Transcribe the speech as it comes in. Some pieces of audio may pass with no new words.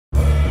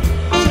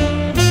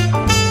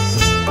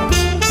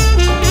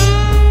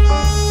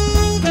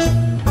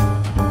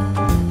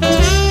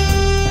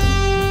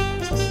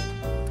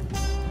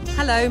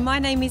Hello, my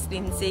name is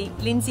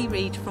Lindsey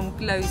Reid from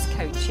Glows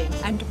Coaching,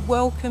 and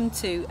welcome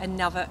to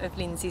another of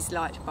Lindsey's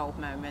light bulb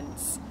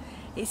moments.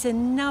 It's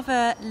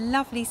another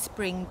lovely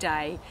spring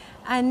day,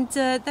 and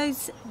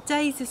those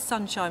days of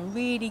sunshine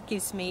really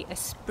gives me a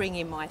spring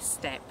in my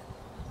step.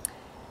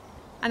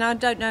 And I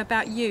don't know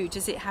about you,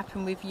 does it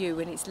happen with you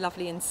when it's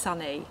lovely and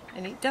sunny?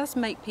 And it does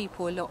make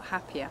people a lot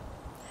happier.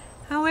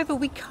 However,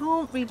 we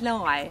can't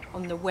rely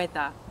on the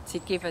weather to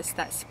give us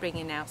that spring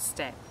in our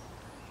step.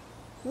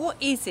 What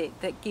is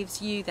it that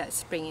gives you that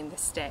spring in the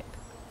step?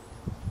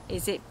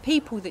 Is it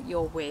people that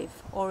you're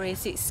with, or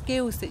is it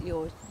skills that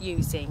you're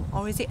using,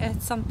 or is it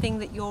something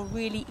that you're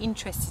really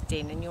interested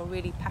in and you're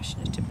really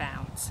passionate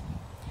about?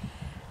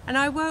 And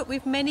I work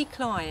with many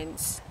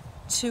clients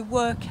to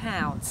work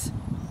out,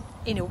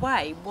 in a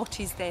way, what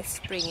is their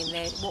spring in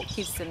their, what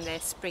gives them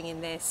their spring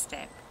in their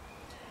step.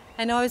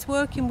 And I was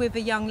working with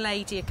a young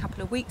lady a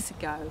couple of weeks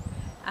ago,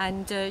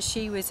 and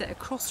she was at a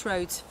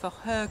crossroads for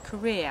her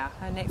career,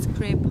 her next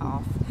career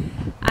path.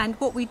 And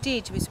what we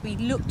did was we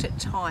looked at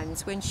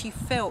times when she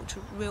felt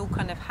real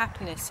kind of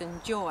happiness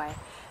and joy,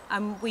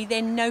 and we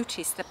then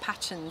noticed the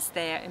patterns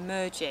there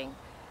emerging.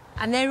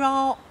 And there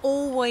are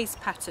always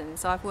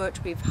patterns. I've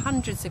worked with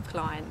hundreds of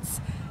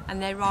clients,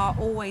 and there are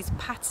always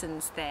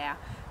patterns there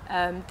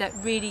that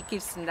really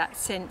gives them that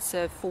sense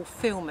of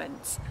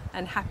fulfillment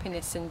and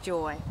happiness and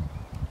joy.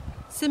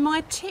 So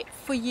my tip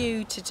for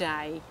you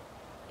today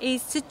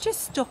is to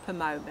just stop a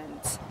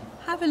moment,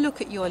 have a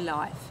look at your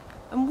life,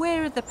 and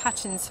where are the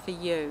patterns for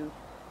you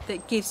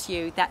that gives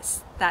you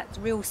that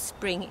real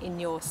spring in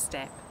your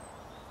step.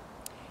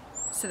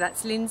 So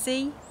that's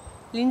Lindsey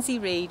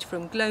Reid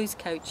from Glows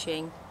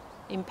Coaching,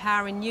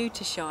 empowering you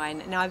to shine,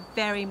 and I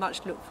very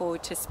much look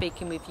forward to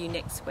speaking with you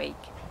next week.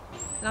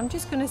 And I'm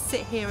just going to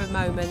sit here a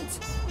moment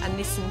and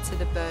listen to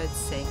the birds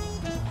sing.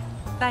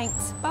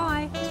 Thanks,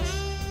 bye.